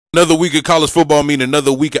Another week of college football mean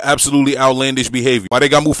another week of absolutely outlandish behavior. Why they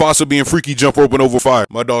got Mufasa being freaky jump rope and over fire?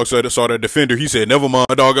 My dog saw that defender. He said, never mind.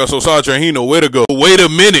 My dog got so sidetrained, he know where to go. Wait a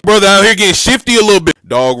minute. Brother out here getting shifty a little bit.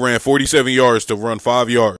 Dog ran 47 yards to run 5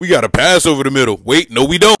 yards. We got a pass over the middle. Wait, no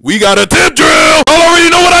we don't. We got a tip drill. I already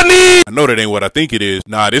know what I need. I know that ain't what I think it is.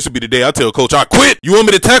 Nah, this would be the day I tell coach I quit. You want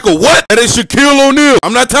me to tackle what? That is Shaquille O'Neal.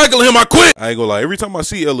 I'm not tackling him. I quit. I ain't gonna lie. Every time I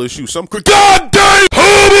see LSU, some God dang.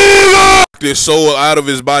 This soul out of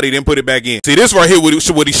his body, then put it back in. See, this right here, what he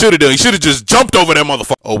should have done. He should have just jumped over that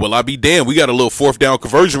motherfucker. Oh, well, I be damned. We got a little 4th down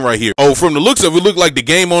conversion right here. Oh, from the looks of it, look like the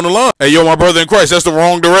game on the line. Hey, yo, my brother in Christ, that's the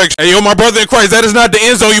wrong direction. Hey, yo, my brother in Christ, that is not the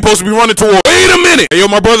end zone you're supposed to be running toward. Wait a minute. Hey, yo,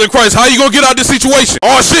 my brother in Christ, how you gonna get out this situation?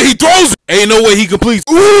 Oh, shit, he throws it. Ain't no way he completes.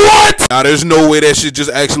 What? Nah, there's no way that shit just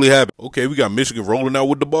actually happened. Okay, we got Michigan rolling out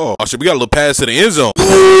with the ball. Oh, shit, we got a little pass to the end zone.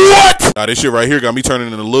 What? Nah, this shit right here got me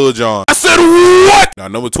turning into Lil Jon. I said what? Nah,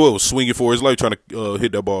 number 12 was swinging for his life trying to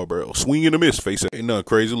hit that ball, bro. Swing and a miss, face it. Ain't nothing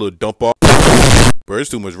crazy. Little dump off. Bro, it's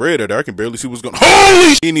too much red out there. I can barely see what's going on.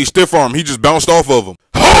 Holy! He needs stiff arm. He just bounced off of him.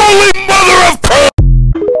 Holy mother of